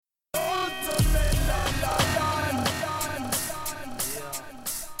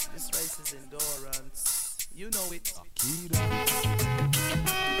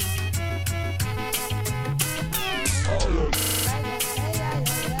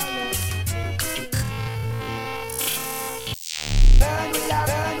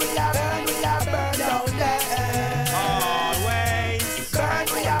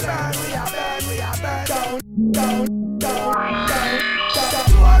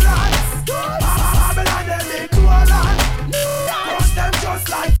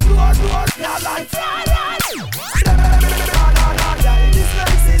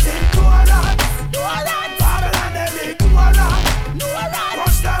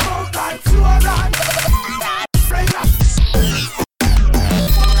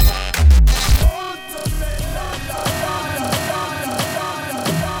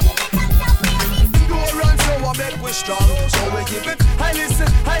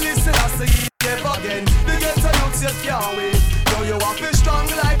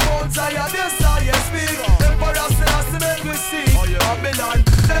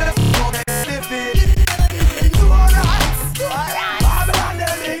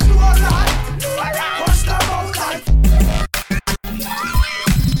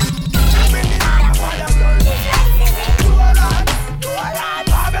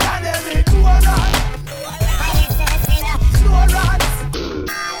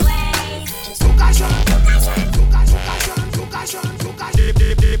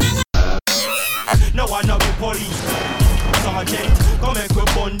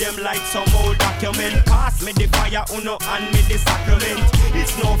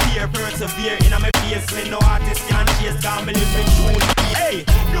fear, persevere in my face. Me no artist can't chase, cause me living truly. Hey,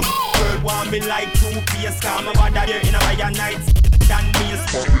 the world want me like two-piece, cause me bother there in my nights than mace.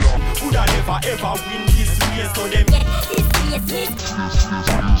 Coulda never ever win this race, so them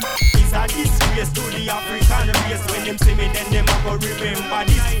it's a disgrace to the African race. When them see me, then them a go remember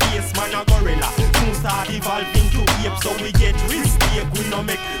this face. Man a gorilla, soon start evolving to ape. So we get risk take, we no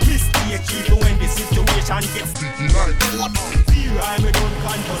make mistake. Even when the situation gets sticky like fear, I'm a don't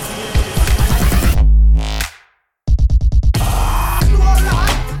conversate.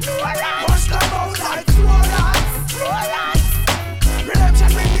 Push them out like Roland. Redemption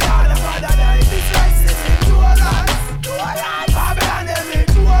bring me all over the night. This race is in Roland. Babylon them in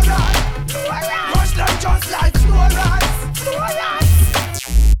Roland. Push them just like Roland.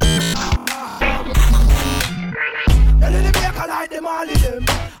 Tell the baker like them all of them.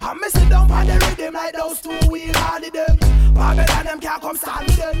 I'm missing down on the rhythm like those two-wheel all of them. Babylon them can't come stand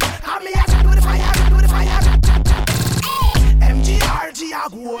with them. Come here, shot with the fire, shot with the fire, shot. MGRG a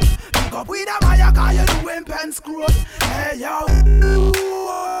good. Pick up with a Maya, cause you doing pen screw. Hey yo.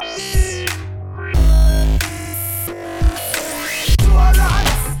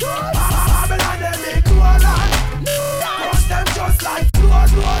 Babylon them make Roland. Cross them just like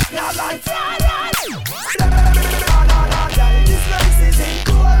road, not like Roland. This place is in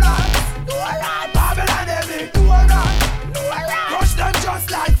Roland. Babylon them make Roland. Crush them just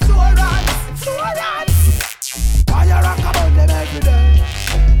like Roland. Fire rock about them every day.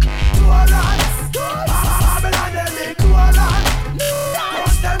 Roland. Babylon them make Roland.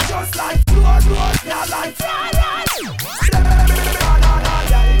 Crush them just like road, not like Roland.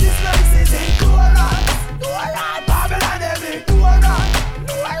 This place is in Roland. Babylon them make Roland.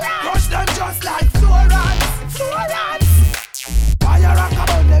 Crush them just like Roland. Fire rock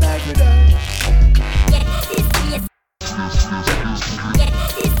about them every day.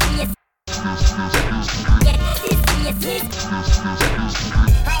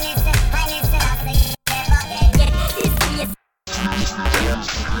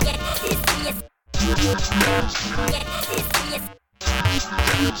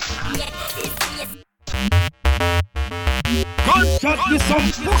 Gunshot with some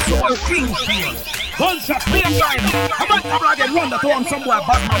fuck clean shield. Gunshot me a line. I might come again run the town somewhere.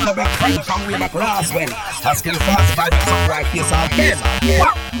 Batman the big friend from way back Roswell. Asking fast by some right face again.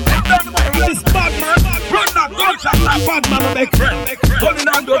 What? This Batman run that gunshot like Batman the big friend. Coming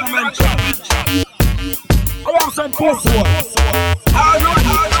on government. I want some post-work.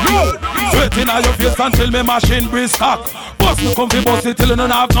 Sweat in your face until me machine breeze cock. Bust me comfy bust it till you don't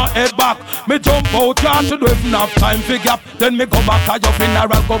have no head back. Me jump out yard to do if you have time for gap. Then me go back to your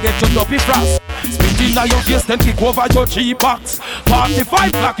funeral, go get your dopey frost. Spit in your face then kick over your cheap box.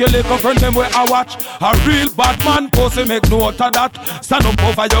 45 black your little friend them where I watch. A real bad man pussy make note of that. Stand up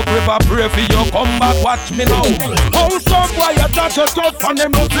over your grave and pray for your comeback. Watch me now. How some boy you touch your tough and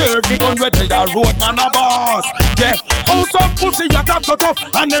them no serve. Me gun where the road man a boss. Yeah. How some pussy you touch your tough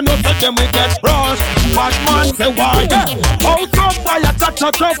and them no set them we get brush. Bad man say why? Yeah. How some boy you touch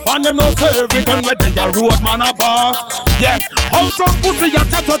your tough and them no serve. Me gun where the road man a boss. Yeah. How some pussy you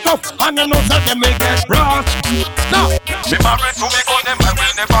touch your tough and them no set them we get brush. Now, me married to me gun them I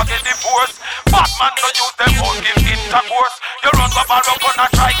will never get divorced. Bad man no use them all give intercourse. You run go barrow gonna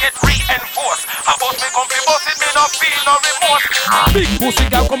try get reinforced. About me come be busted me no feel no remorse. Big pussy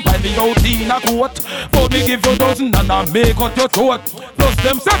girl come by me out in a coat. But me give you dozen and I make out your throat. Plus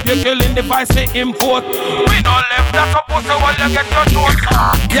them say you killing the vice they import. We no left that a pussy while you get your throat.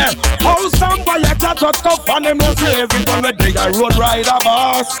 Yeah, how some boy you chat up tough and them no say everyone with they a road rider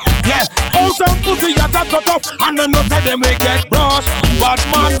boss. Yeah, how some pussy you chat up tough and them no say them we get brush. Bad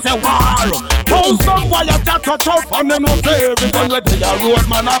man say war. How some boy you chat up tough and them no say everyone with they a road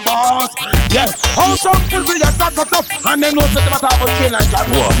man a boss. Yeah, how some pussy you chat up tough and them no say them a talk about chill like that.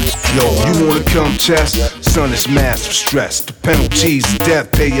 Yo, you wanna come test? Son, it's massive stress. The penalties of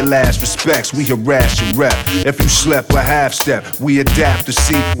death, pay your last respects. We harass your rep. If you slept a half step, we adapt to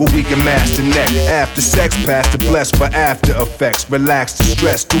see what we can master next. After sex, past the blessed for after effects. Relax the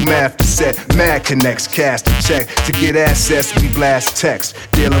stress, do math to set. Mad connects, cast a check. To get access, we blast text.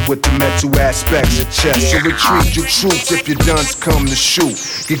 Dealing with the mental aspects of chess. So retreat your troops if your guns come to shoot.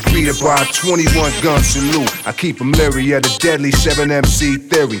 Get greeted by a 21 gun salute. I keep a myriad of deadly 7MC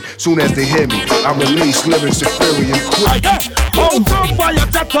theory. Soon as they hear me, I release lyrics superior quick. How some boy you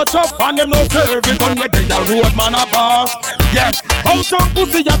chat so tough and them no serve it on with the road man a boss. Yeah, how some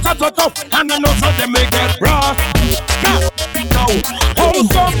pussy you chat so tough and them no say them make it rough. Now, how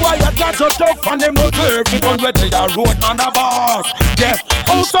some boy you chat so tough and them no serve it on with the road man a boss. Yeah,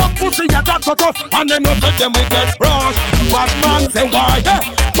 how some pussy you chat so tough and them no say them make it rough. Bad man say why? Yeah,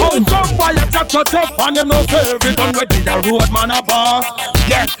 how Some boy you chat so tough and them no favorite done with the road man a boss.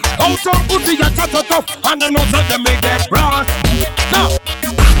 Yeah, how some pussy you chat so tough and them no say them make get brass. Now.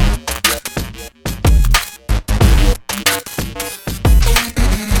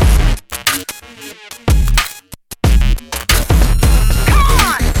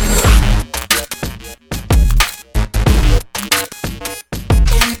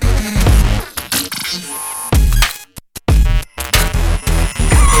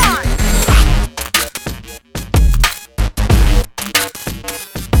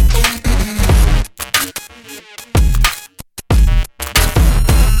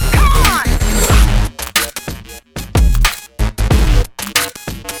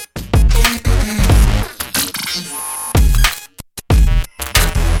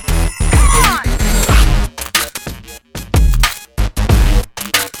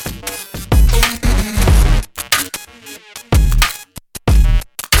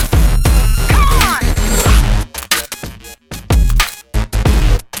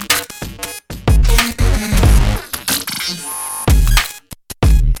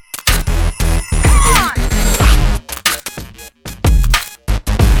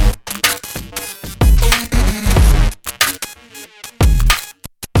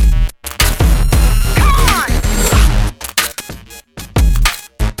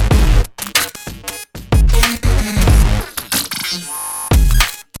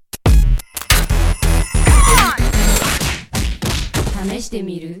試して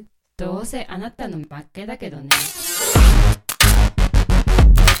みる？どうせあなたの負けだけどね。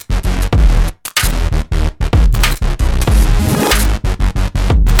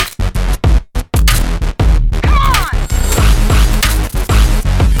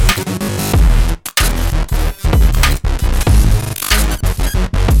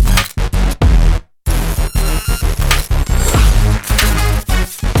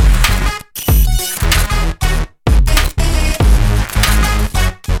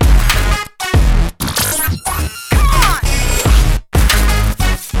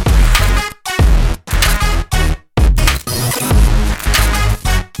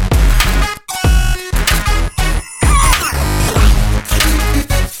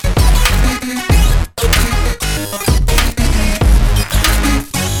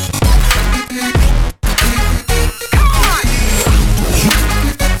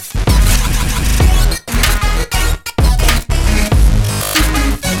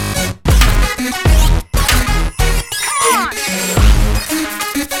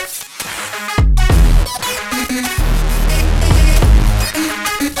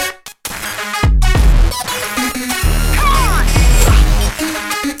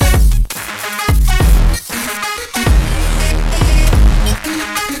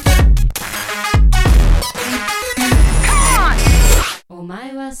お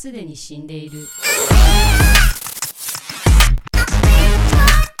前はすでに死んでいる。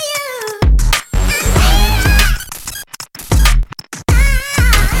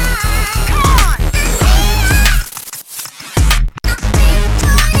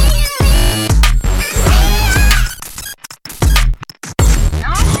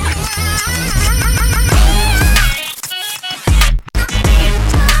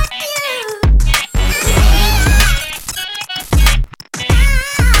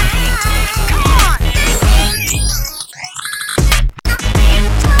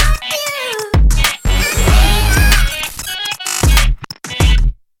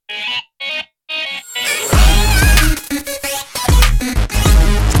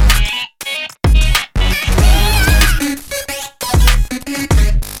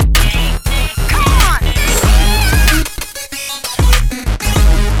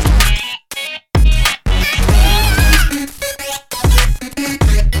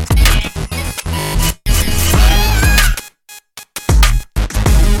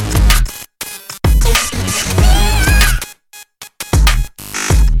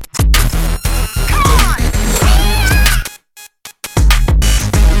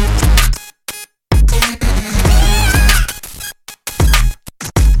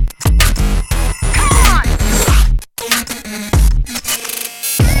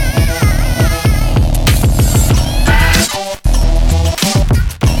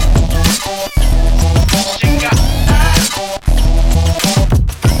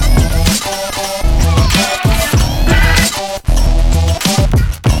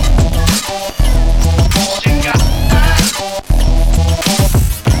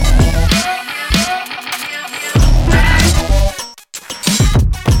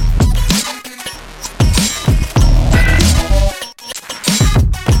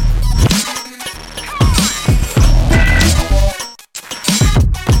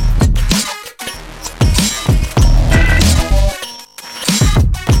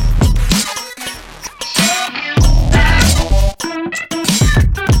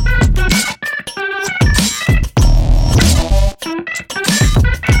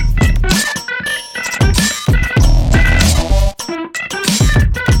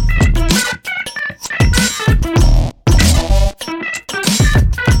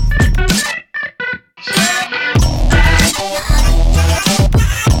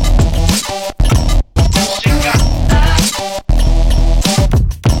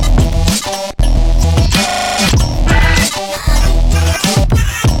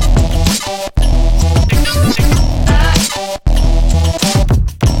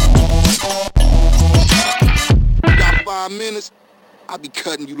I be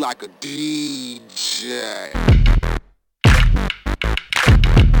cutting you like a DJ.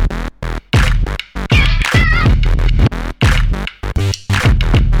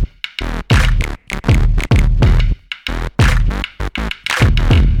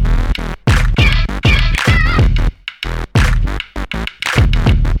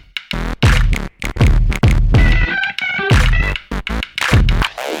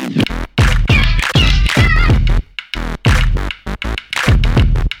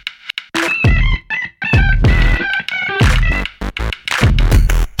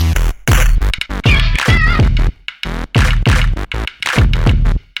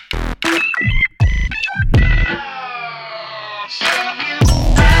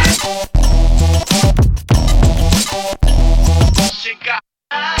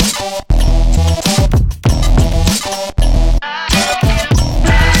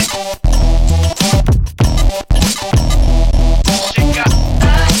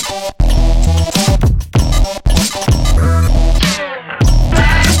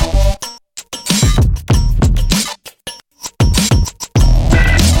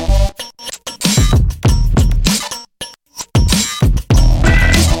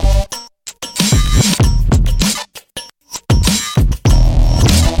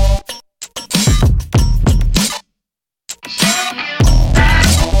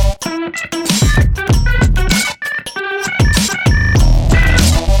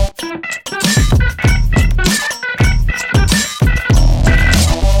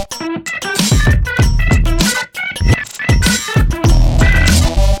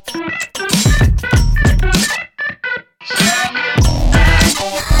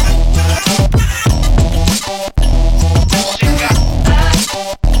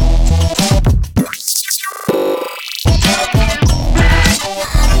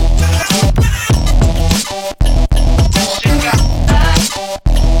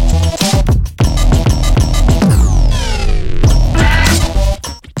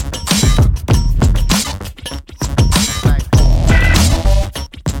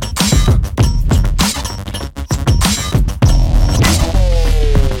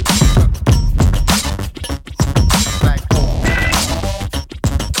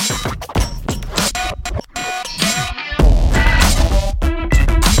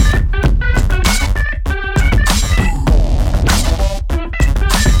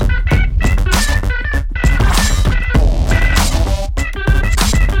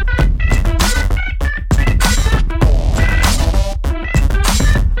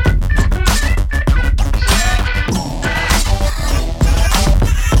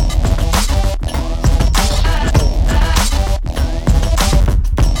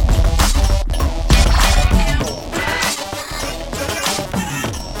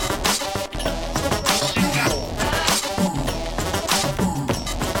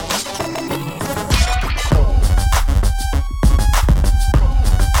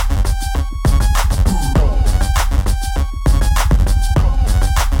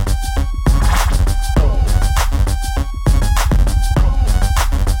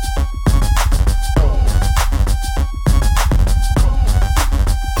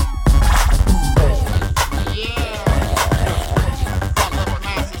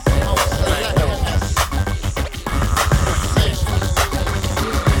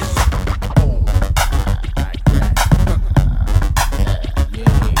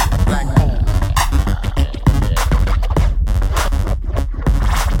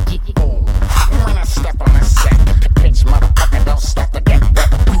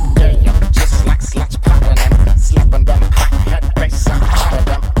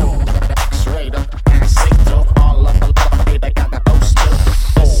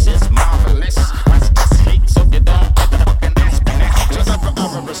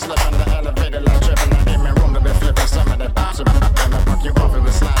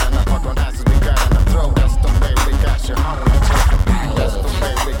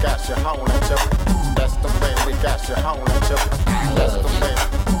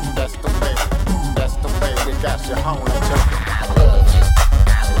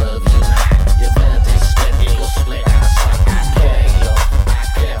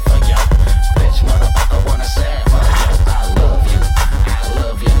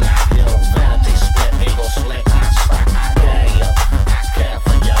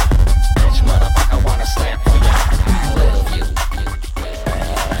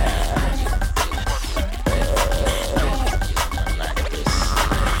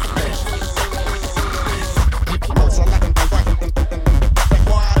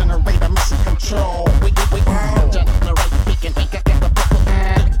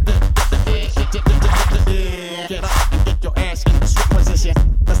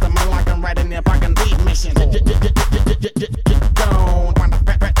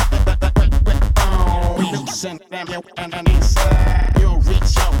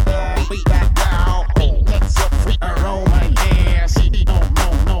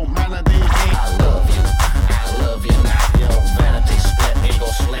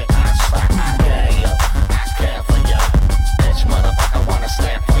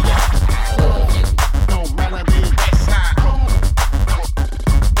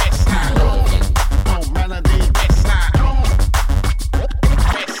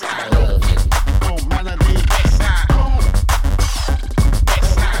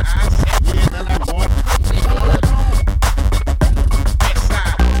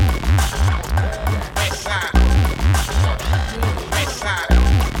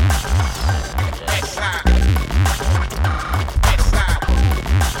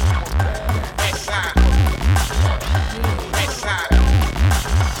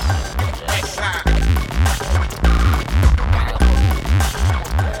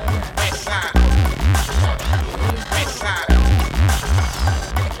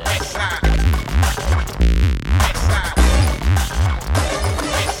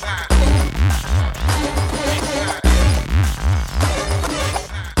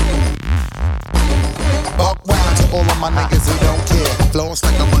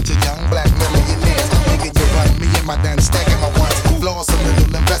 bunch of young black millionaires. Making you run, me and my done stacking my ones. Floss a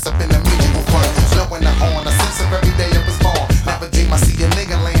little, invest up in the mutual fund. Blowing the horn, a sense of every day I was born. Never dream I see a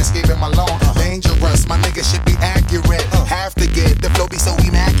nigga landscaping my lawn. Dangerous, my nigga should be accurate. Have to get the flow be so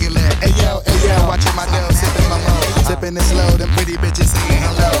immaculate. Hey yo, watching my dove sipping my mug. Sipping it slow, them pretty bitches saying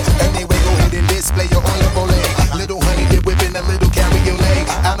hello. Anyway, go ahead and display your olive oil. Little honey dip whipping a little cabriolet.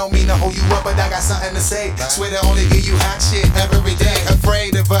 I don't mean to hold you up, but I got something to say. Swear to only give you hot shit every day.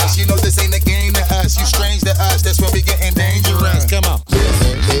 Afraid of us, you know this ain't a game to us. You strange to us, that's when we getting dangerous. Come on. This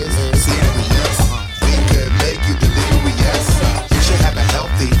is serious. We could make you delirious. You should have a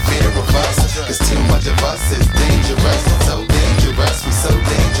healthy fear of us. Cause too much of us is dangerous. So dangerous, we so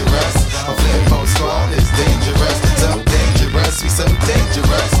dangerous. A flip mode squad is dangerous. So dangerous, we so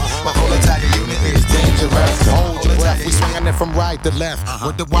dangerous. My whole entire unit is dangerous. Hold your breath, we swinging it from right to left.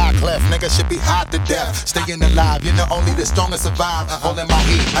 With the wide clef, nigga should be hot to death. Staying alive, you know only the strongest survive. Holding my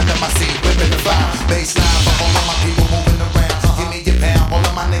heat under my seat, whipping the vibe. Baseline for all of my people moving around. Give me your pound, all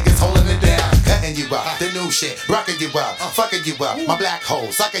of my niggas holding it down. Cutting you up, the new shit, rocking you up, fucking you up. My black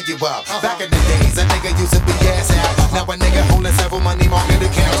hole, sucking you up. Back in the days, a nigga used to be ass out. Now a nigga holding several money market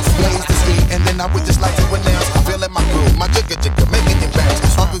accounts. Blaze the street, and then I would just like to announce. Feeling my groove, my jigga making it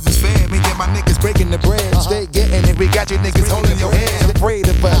bounce. Others is fair, me and my niggas breaking the bread. Stay getting it, we got you niggas holding your head. Afraid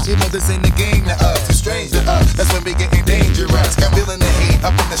of us, you know this ain't the game to us. Too strange to us, that's when we getting dangerous. Got feeling the heat,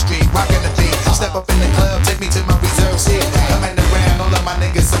 up in the street, rocking the beat. Step up in the club, take me to my reserve seat. Coming around, all of my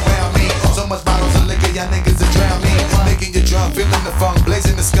niggas surround me. So much bottles of liquor, y'all niggas will drown me. Making you drunk, feeling the funk,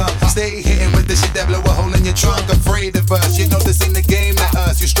 blazing the skunk. Stay hitting with the shit that blow a hole in your trunk. Afraid of us, you know this ain't the game to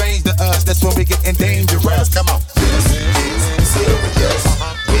us. You strange to us, that's when we getting dangerous. Come on. This is serious.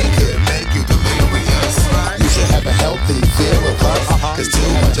 We could make you delirious. You should have a healthy fear of us. Cause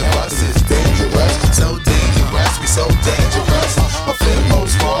too much of us is dangerous. So dangerous, we so dangerous. My flip mode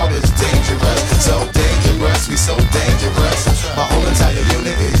squad is dangerous. So dangerous, we so dangerous. My whole entire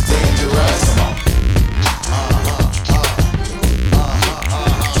unit is dangerous. Come on.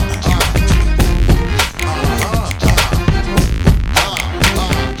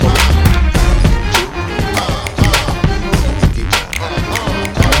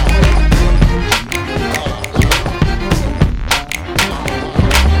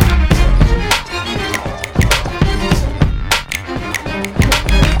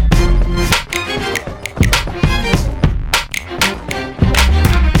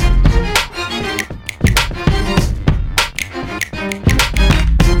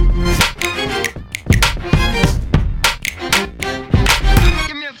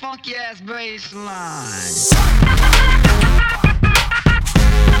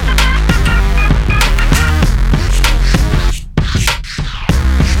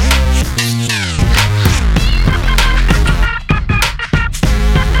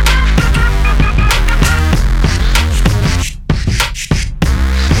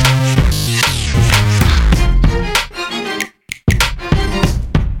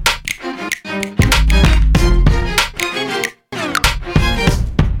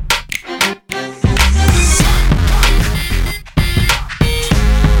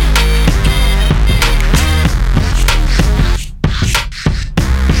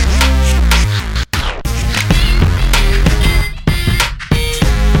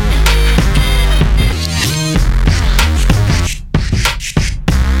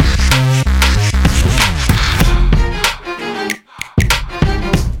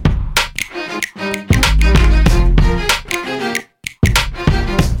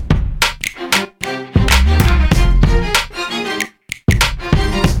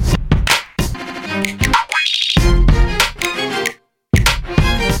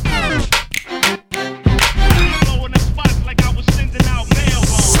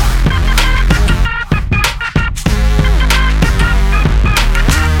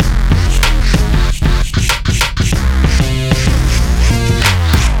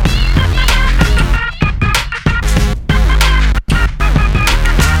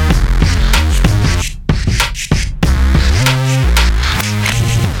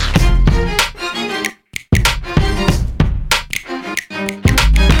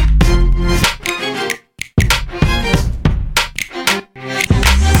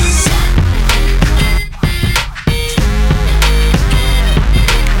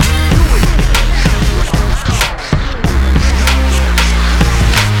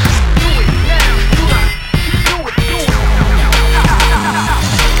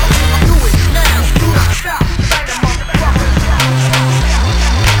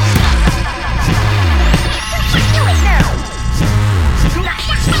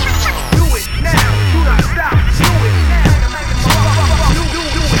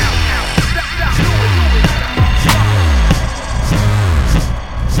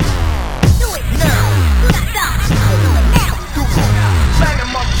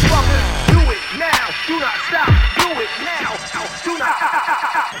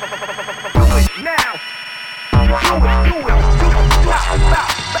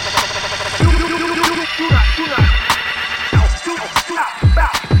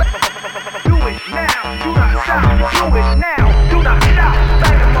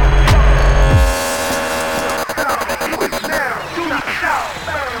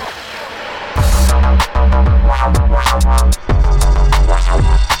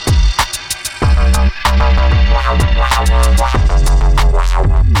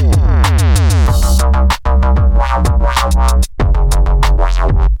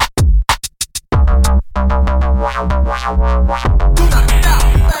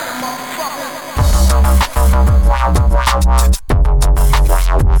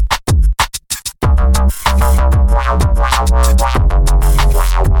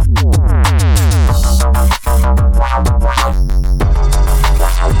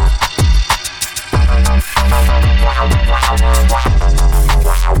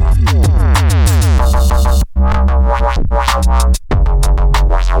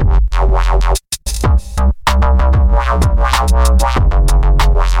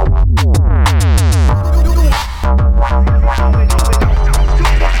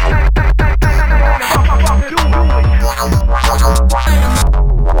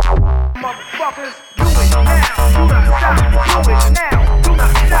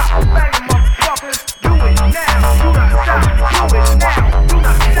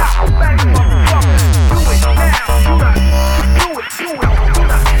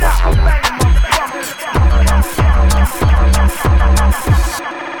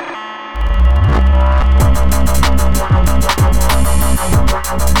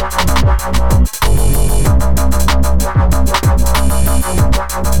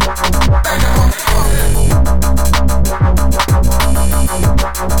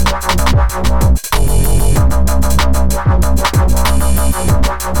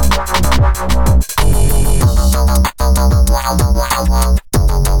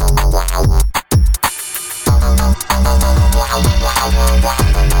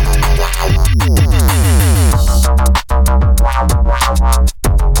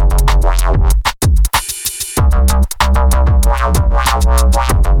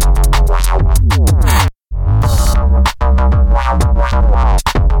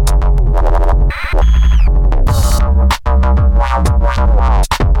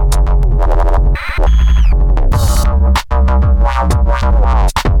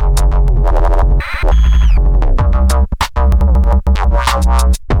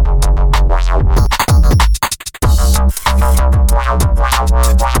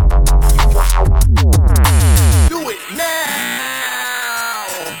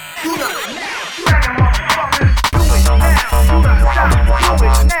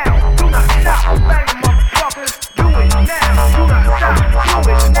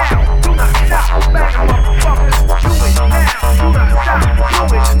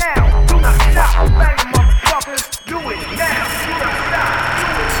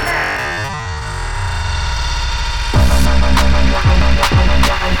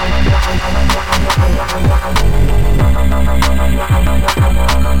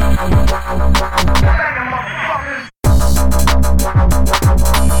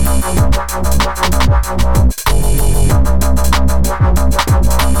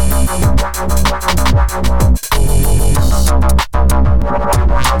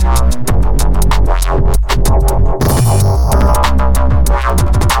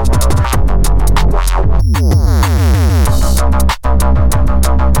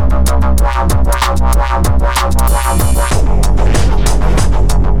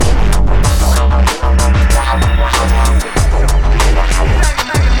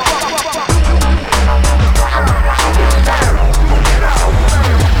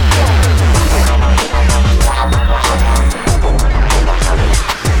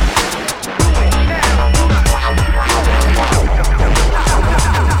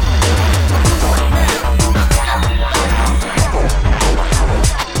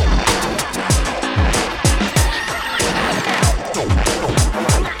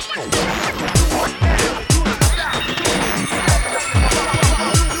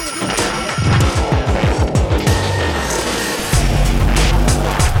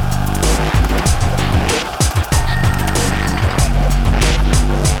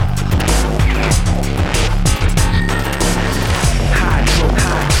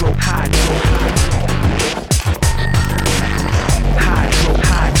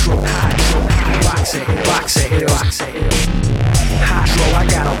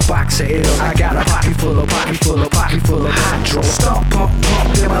 Stop, pump,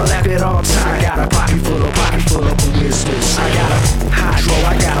 then I left it all time. I got a pocket full of whistlers. I got a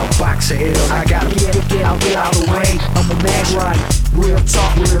box of L's. I gotta get out the way. I'm a mad right. Real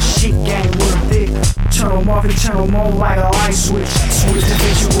talk, real shit, gang, real thick. Turn them off and turn them on like a light switch. Switch the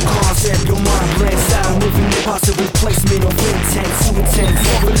visual concept, your mind blends out. Moving impossible placement of intent. Too intense,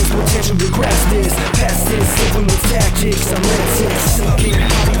 release potential to grasp this. Past this, implement tactics. I'm lenses, sinking,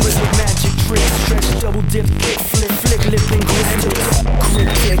 rhythmic magic tricks. Stretch, double dip, kick, flick, lip and crystals.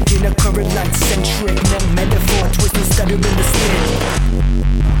 Cryptic in a current light centric. Metaphor, twisting, stutter in the skin.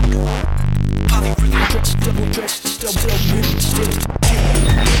 Stretch, double switch.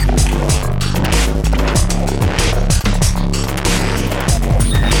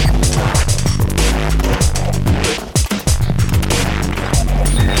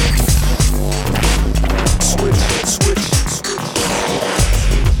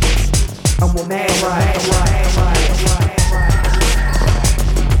 I'm a man, right.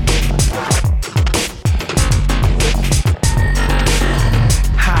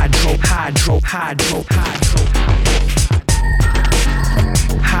 Hydro.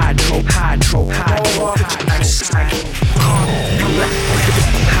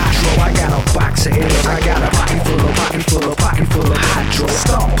 I got a box of L's. I got a pocket full of hydro.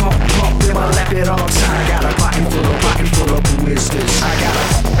 Stop, pump, in my lap at all times. I got a pocket full of who is this? I got a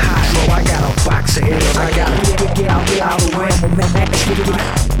hydro. I got a box of L's. I gotta get out the way. I'm a man,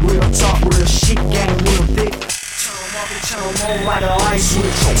 real talk, real shit, gang, real thick. Turn them on like a light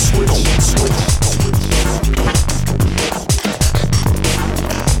switch.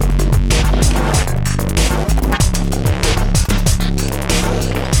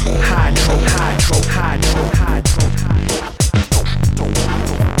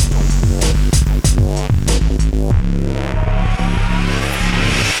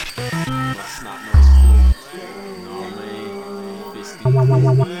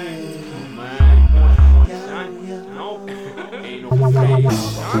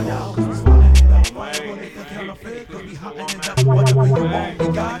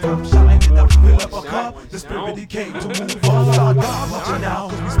 The spirit he came to move on. God, watch it now,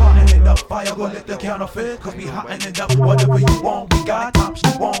 cause we spotting it up. Fire go let the counterfeit, cause we hotting it up. Whatever you want, we got tops.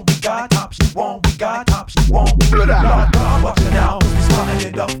 You want, we got tops. You want, we got tops. You want, Lord, God, watch it now, cause we spotting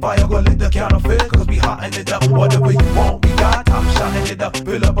it up. Fire go let the counterfeit, cause we hotting it up. Whatever you want, we got tops. Shining it up,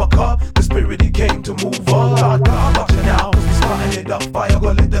 fill up a cup. The spirit he came to move on. Lord, God, watch it now, cause we spotting it up. Fire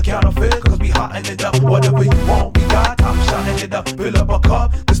go let the counterfeit, cause we hotting it up. Whatever you want, we got tops. Shining it up, fill up a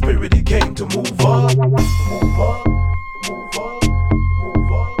cup. The spirit he came to move on.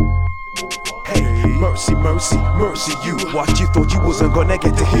 Hey, mercy you. What you thought you wasn't gonna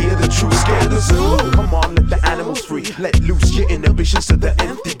get to hear the truth? Scare the zoo. Come on, let the animals free. Let loose your inhibitions to the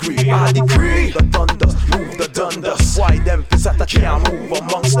nth degree. I decree the thunder, move the dunders. Wide emphasis that I can't move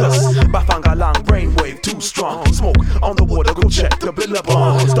amongst us. Bafanga long brainwave too strong. Smoke on the water, go check the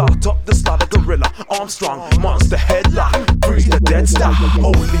Billabong. Start up the starter gorilla, Armstrong, monster headlock. Freeze the dead stop.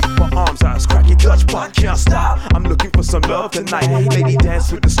 Only for arms, eyes, cracky clutch, pot can't stop. I'm looking for some love tonight. Lady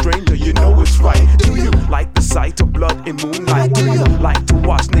dance with the stranger, you know it's right. Do you like the sight of blood in moonlight? Do you like to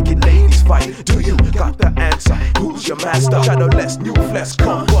watch naked ladies fight? Do you got the answer? Who's your master? Shadowless, new flesh,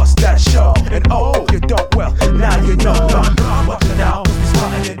 come bust that show. And oh, you don't, well, now you know. Watch it now, we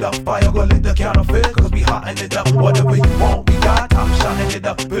starting it up. Fire go lit the counterfeit, cause we hotting it up. Whatever you want, we got top. Shining it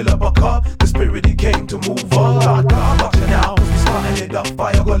up, fill up a cup. The spirit he came to move on. Watch it now, we starting it up.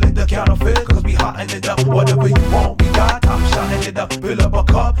 Fire go lit the counterfeit, cause we hotting it up. Whatever you want, we got top. Shining it up, fill up a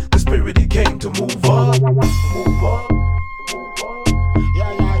cup. The spirit he came to move on. Move on. Yeah.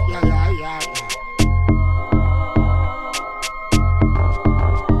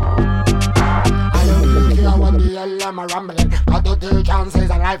 I don't care what the hell I'm rambling. Got to take chances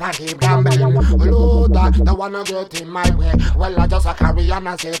and life I keep gambling. Lord, the one who get in my way. Well, I just a carry on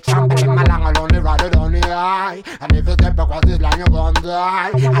and say trampling. My long alone the road down the eye. And if you step across this line, you gon'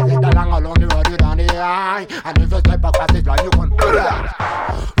 die. I said the long alone the road down the eye. And if you step across this line, you gon'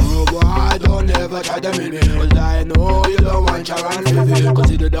 die. Oh boy, don't ever try to meet me. Cause I know you don't want your run living.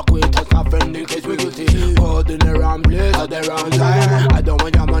 Consider the acquaintance my friend in case we guilty. Put in the wrong place at the wrong time. I don't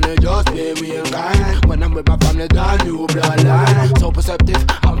want your money, just pay me in kind. When I'm with my family, down new bloodline. So perceptive,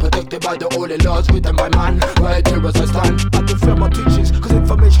 I'm protected by the holy laws written by man. Right here as I stand, I defend my teachings. Cause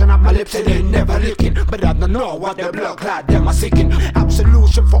information at my lips, it ain't never leaking. But I don't know what the blood clot them are seeking.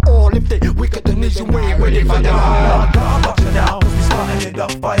 Absolution for all if they wicked and easy way ready for the hard. Watch it now, we starting it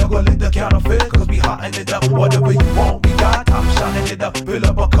up. Fire go lit the counterfeit, cause we hotting it up. Whatever you want, we got top. Shining it up, fill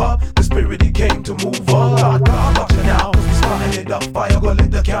up a cup. The spirit he came to move on. Watch it now, we starting it up. Fire go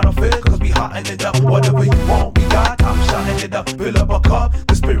lit the counterfeit, cause we hotting it up. Whatever you want, we got top. Shining it up, fill up a cup.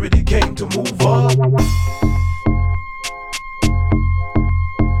 The spirit he came to move on.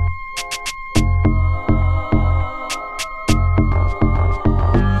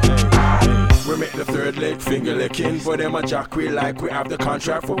 licking. For them a jack we like, we have the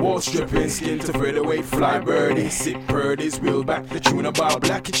contract for wall stripping. Skin to fade away, fly birdies, sit birdies, wheel back the tune about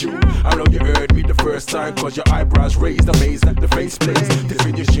blacky tune. I know you heard me the first time, cause your eyebrows raised, amazed at the face plays. To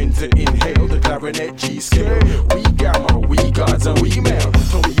finish to inhale the clarinet G scale. We gamma, we gods and we male.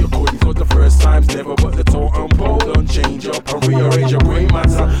 Told me you couldn't, cause the first time's never, but the totem pole don't change up and rearrange your brain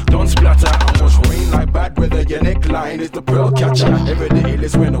matter. Don't splatter, how much rain like bad weather, your neckline is the pearl catcher. Ever the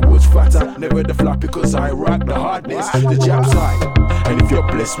illest when the wood's fatter, never the floppy cause I rock the hardness, the jab side. And if you're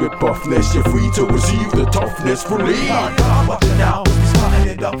blessed with buffness, you're free to receive the toughness fully. I'm watching now, we starting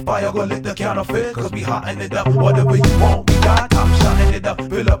it up. Fire go lit the counterfeit, cause we hotting it up. Whatever you want, we got. I'm shutting it up,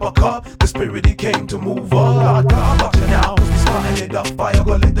 fill up a cup. The spirit he came to move on. I'm watching now, we starting it up. Fire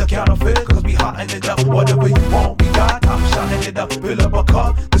go lit the counterfeit, cause we hotting it up. Whatever you want, we got. I'm shutting it up, fill up a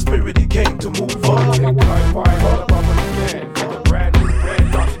cup. The spirit he came to move on.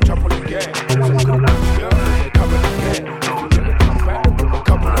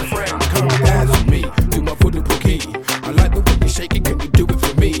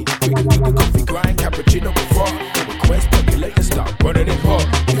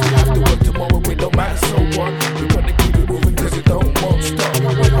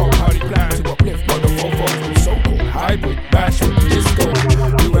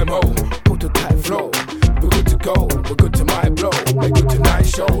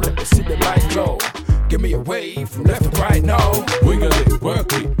 From left to right now, wiggle it,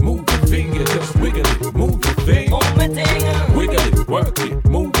 work it, move your finger, just wiggle it, move your thing. Wiggle it, work it,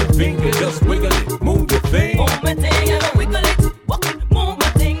 move your finger, just wiggle it, move your thing. Wiggle it, walk it, move my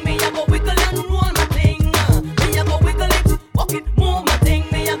thing. Me I go wiggle and roll my thing. Me I go wiggle it, walk it, move my thing.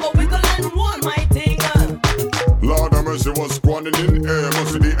 Me I go wiggle and roll my thing. Lord have mercy, what's squanning in air?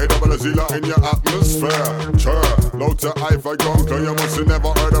 Must be the A-double-Z-La in your atmosphere. Sure, low to hi-fi conquer. You must have never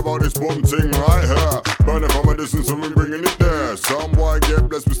heard about this boom thing right here. Burning from a distance and we bringing it there. Some boy get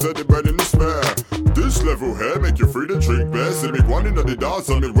blessed with steady bread in the spare. This level here make you free to drink beer. See me one in the dance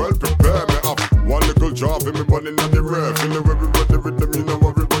and me well prepared. Me up one little drop in me one in the ref. In the river with the rhythm, you know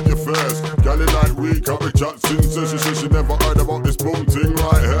everybody you first. Gally like week, how we chat since she said she never heard about this boom thing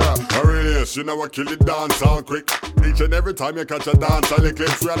right here. Arius, you know I kill it dance sound quick. Each and every time you catch a dance, I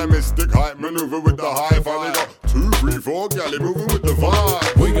clips we mystic hype maneuver with the high five. We go 2, 3, 4, gally moving with the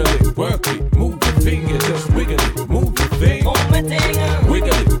vibe. Wiggle it, work it, move your finger, just wiggle it, move your thing.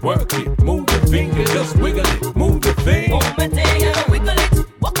 Wiggle it, work it, move your finger, just wiggle it, move your thing. Wiggle it,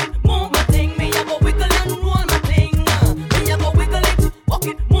 walk it, move my thing. Me I go wiggle and roll my thing. Me I go wiggle it, walk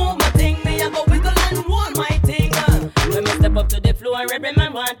it, move my thing. Me I go wiggle and roll my thing. When me step up to the floor, every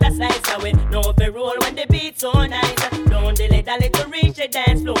man want a slice away. No if you roll when the beat's so nice. Don't delay a little reach the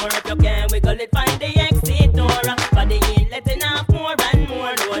dance floor. If you can wiggle it, find the exit door. Body ain't letting off more and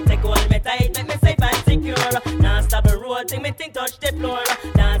more. Don't take hold me tight, make me safe and secure. Now stop a roll, think me think touch the floor.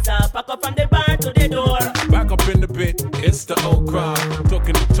 Dance up, pack up from the bar to the door. Back up in the bit, it's the old crowd.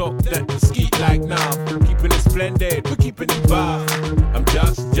 Talking the talk that the skeet like now. Keeping it splendid, we're keeping it vibe. I'm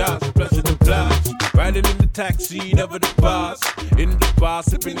just, President Blush. Riding in the taxi, never the bus. In the bar,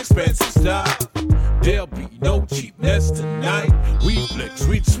 sipping expensive stuff. There'll be no cheapness tonight. We flex,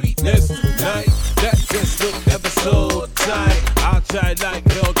 sweetness tonight. That just look ever so tight. I'll try like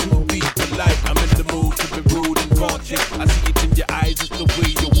hell to be polite. I'm in the mood to be rude and raunchy. I see it in your eyes, it's the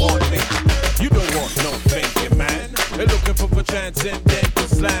way you want me. You don't want no thinking, man. They're looking for a transcendental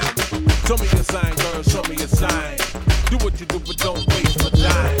slam. Show me a sign, girl, show me a sign. Do what you do, but don't waste my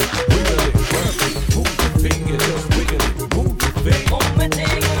time. Wiggle it, work it, move your finger, just wiggle it, move your thing.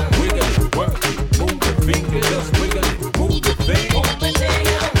 Wiggle it, work it, move your finger, just wiggle it, move your thing. Move the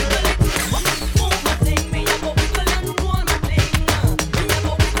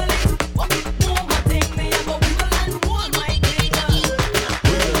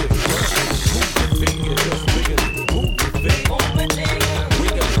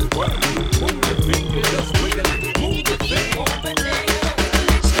thing.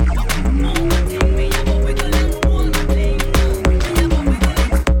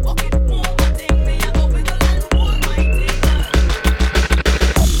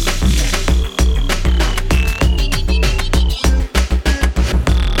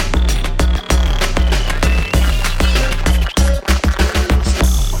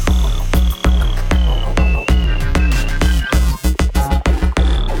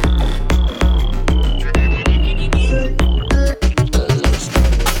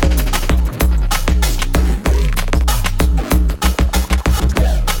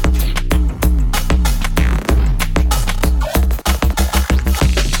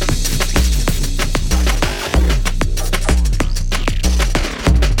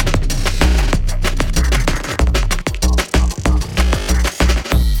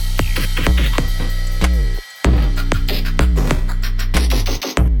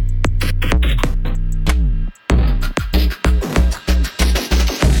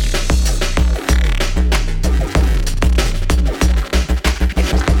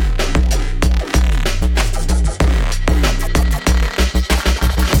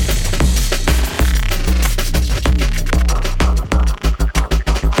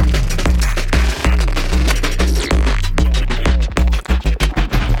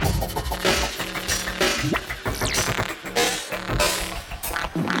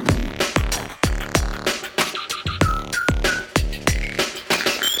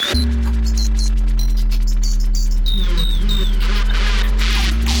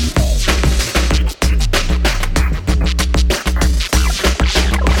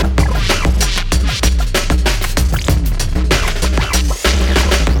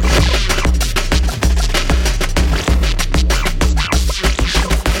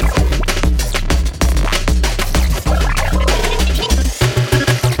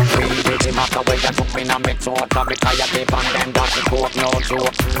 me now me throat. Cause me tired live on them that the coke no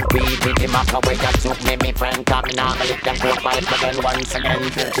joke. Weed with the maca where you took me friend. Cause me now go lift them 4 5 again once again.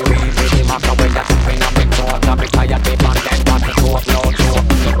 Weed with the maca where you took me now me throat. Cause me tired live on them that the coke no joke.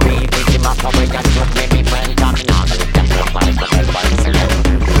 Weed with the maca where you took me friend. Cause me now go lift them 4 5 again once again.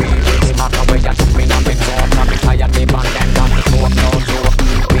 Weed with the maca where you took me now me throat. Cause me tired live on them that the coke no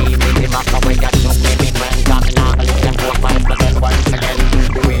joke. Weed with the maca where you took me friend. Cause me now go lift them 4 5 again once again.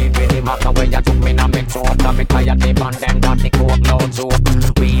 Weed with the maca where you took me now me throat. Cause me tired live on them that the coke no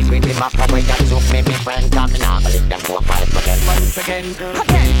joke. Weed with the maca where you took me friend. Cause me now go lift them 4 5 again once again.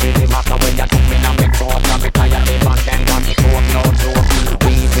 Weed with the maca where you took me now me throat. Cause me tired live on them that the coke no joke.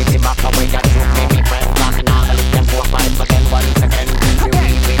 Weed with the maca where you took me friend. Cause me now go lift them 4 5 again once again.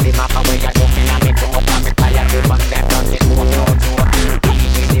 Weed with the maca where you took me now me throat. Cause me tired live on them that the coke no joke. Weed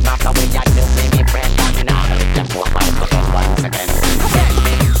with the maca where you took me friend. Cause me now go lift them 4 5 again once again.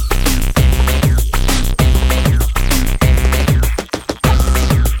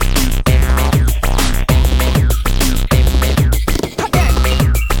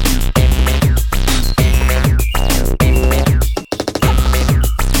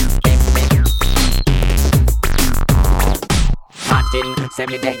 Say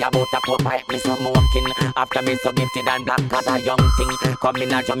me there about a poor pipe, me smoking. After me so gifted and black as a young thing. Come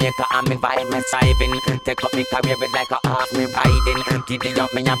in a Jamaica and me vibe me striving. Take up me career with like a horse me riding. Giddy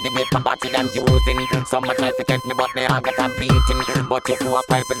up me have the whip party them using. Some try to get me but me have got a beating. But if you a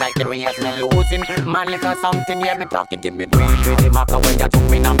pipe like the race me losing. Man little something here me talking give me weed with the maca where you took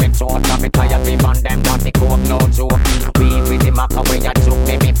me now me throat. Cause me tired live on them that the coke no joke. Weed with the maca where you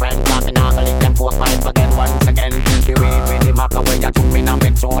took me friend. Cause me now go lick them 4 5 again once again. The weed with the maca where you took me now me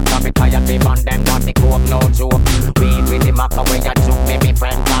throat. Cause me tired live on them that the coke no joke. Weed with the maca where you took me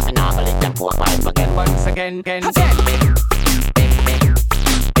friend. Cause me now go lick them 4 5 again once again.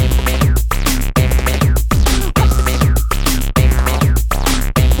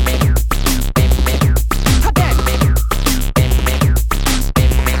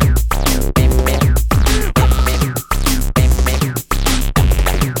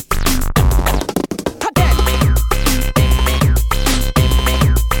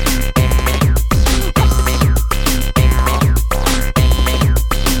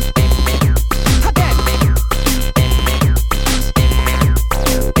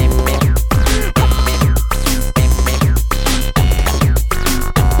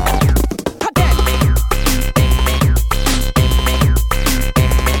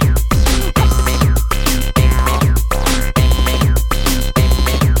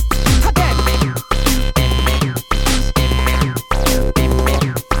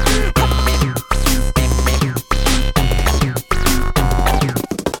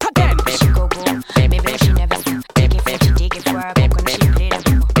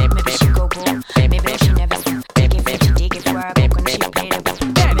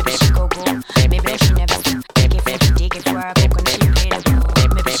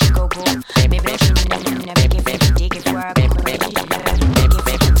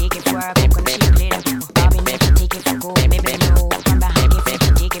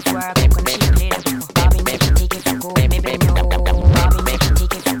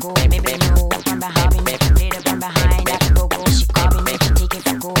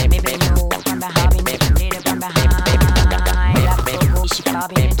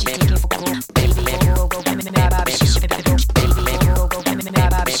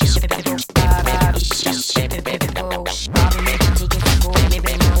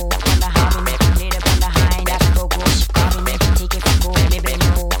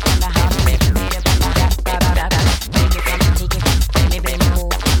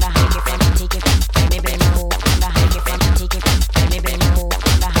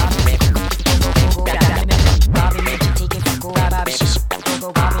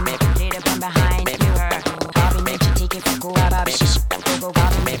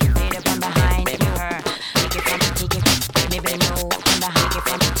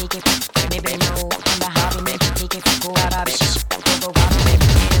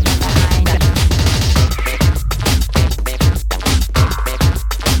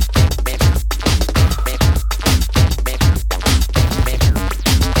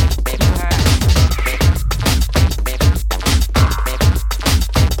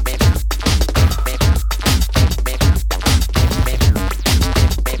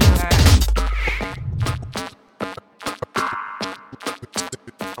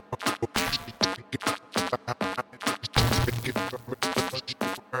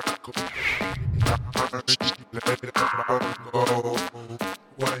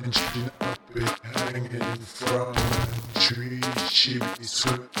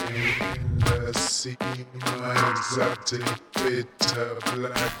 in the scene, my exotic bitter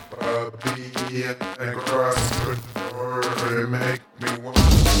black Barbie and cross country make me wonder.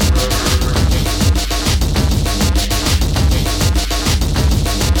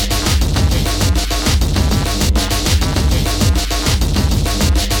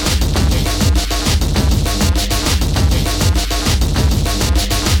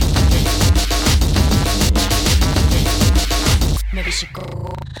 Maybe she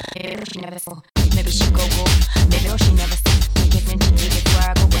go, maybe she never saw. Maybe she go, maybe no she never see. Take it, then she take it where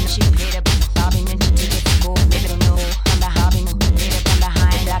I go when she play the hobby, then she take it to go. Maybe they know I'm the hobby, no. Maybe from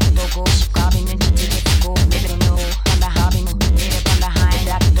behind I can go. She hobby, then she take it to go. Maybe they know I'm the hobby, no. Maybe from behind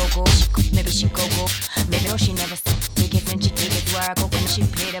I can go. Maybe she go, maybe no she never see. Take it, then she take it where I go when she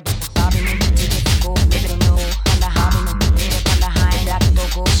play the hobby, then she take it to go. Maybe they know I'm the hobby, no. Maybe from behind I can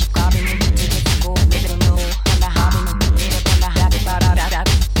go. She hobby, then she take it to go. Maybe they know I'm the hobby, no. Maybe from the hobby.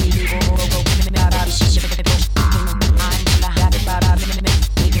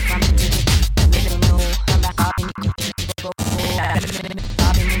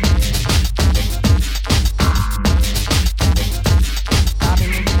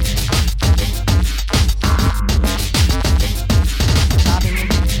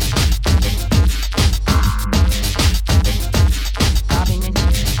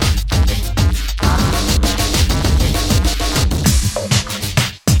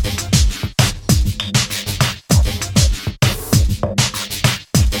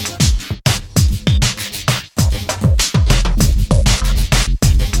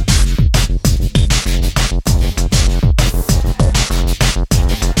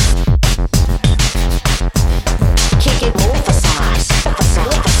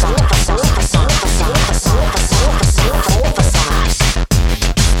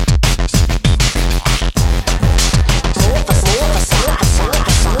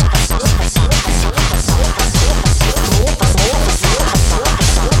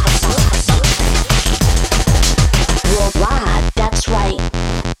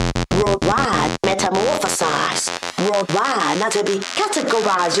 Not to be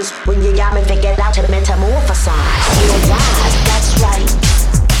categorized, just when you got me figured out to metamorphosize. Worldwide, that's right.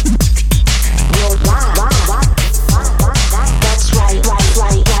 Worldwide, that's right, right.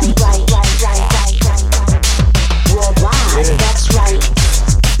 Worldwide, yeah. That's right.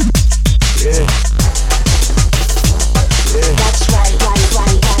 Yeah. That's right.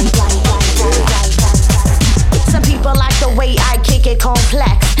 Some people like the way I kick it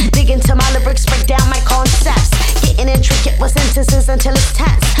complex. Dig into my lyrics, break down my concepts. Getting intricate with sentences until it's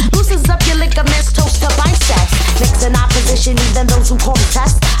tense. Loosens up your ligaments, toast to biceps. Mixing opposition, even those who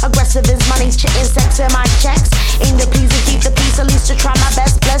contest. Aggressive is money, chitting sex in my checks. Aim to please and keep the peace, at least to try my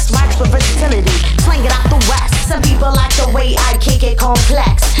best. Blessed wax with versatility, slang it out the west. Some people like the way I kick it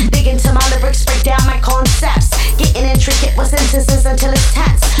complex. Dig into my lyrics, break down my concepts. Getting intricate with sentences until it's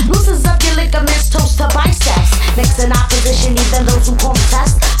tense. Loosens up your ligaments, toast to biceps. Mixing opposition, even those who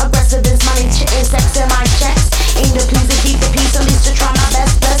contest. Aggressive is money, chitting sex in my checks. Aim to please and keep the peace, at least to try my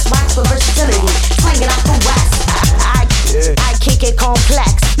best. Blessed wax for versatility, slang it out the west. I kick it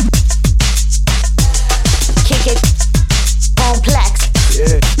complex. Kick it complex.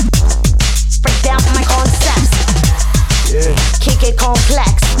 Yeah. Break down my concepts. Yeah. Kick it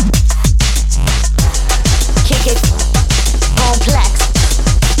complex. Kick it complex.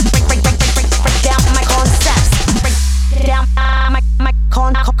 Break down my concepts. Break down my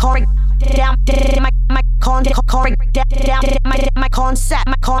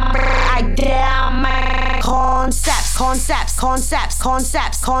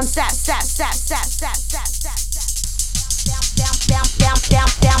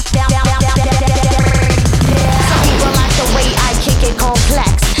Some people like the way I kick it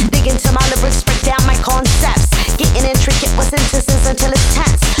complex. Dig into my lyrics, break down my concepts. Getting intricate with sentences until it's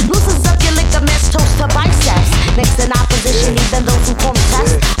tense. Loosens up your ligaments, toast to biceps. Mixing opposition, even those who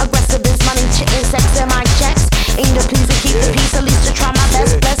contest. Aggressive is money, chitting sex in my checks. Aim to please and keep the peace, at least to try my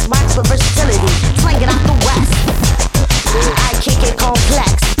best. Blessed wax for versatility, slang it out the west. I kick it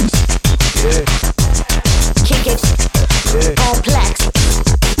complex. Kick it complex.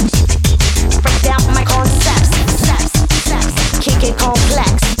 Break down my concepts. Kick it complex.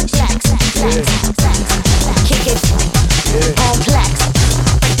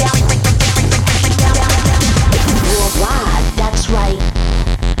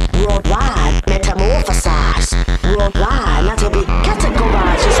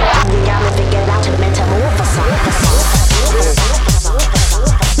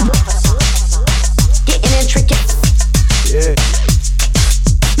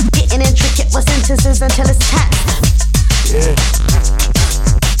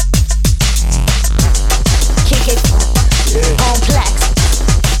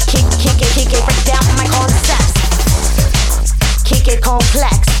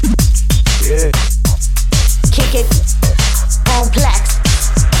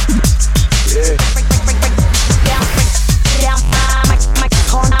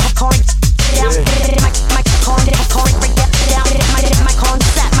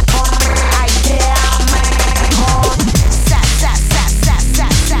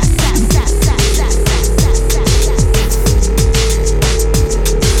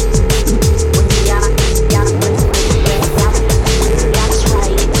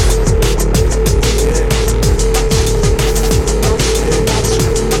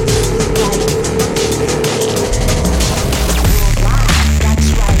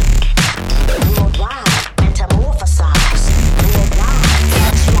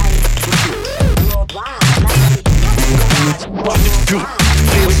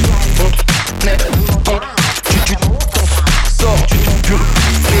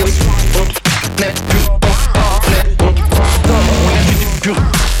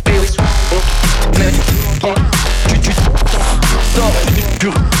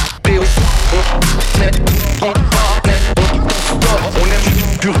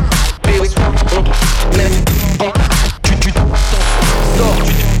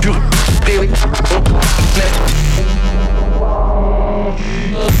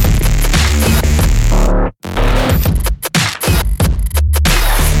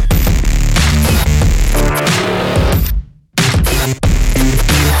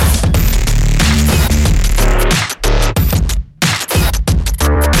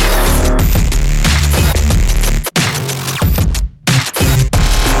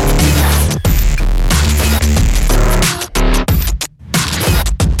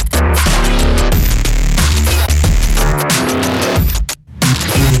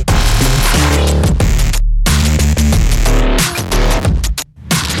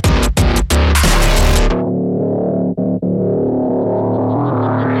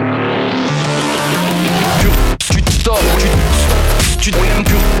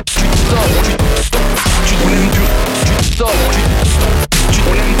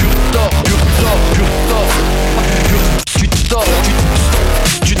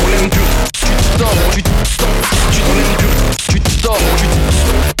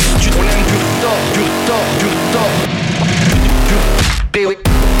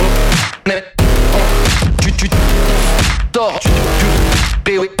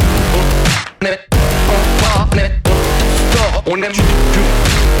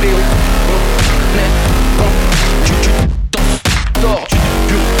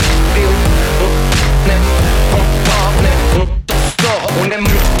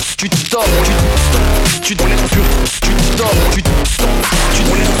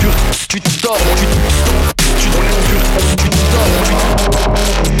 Tu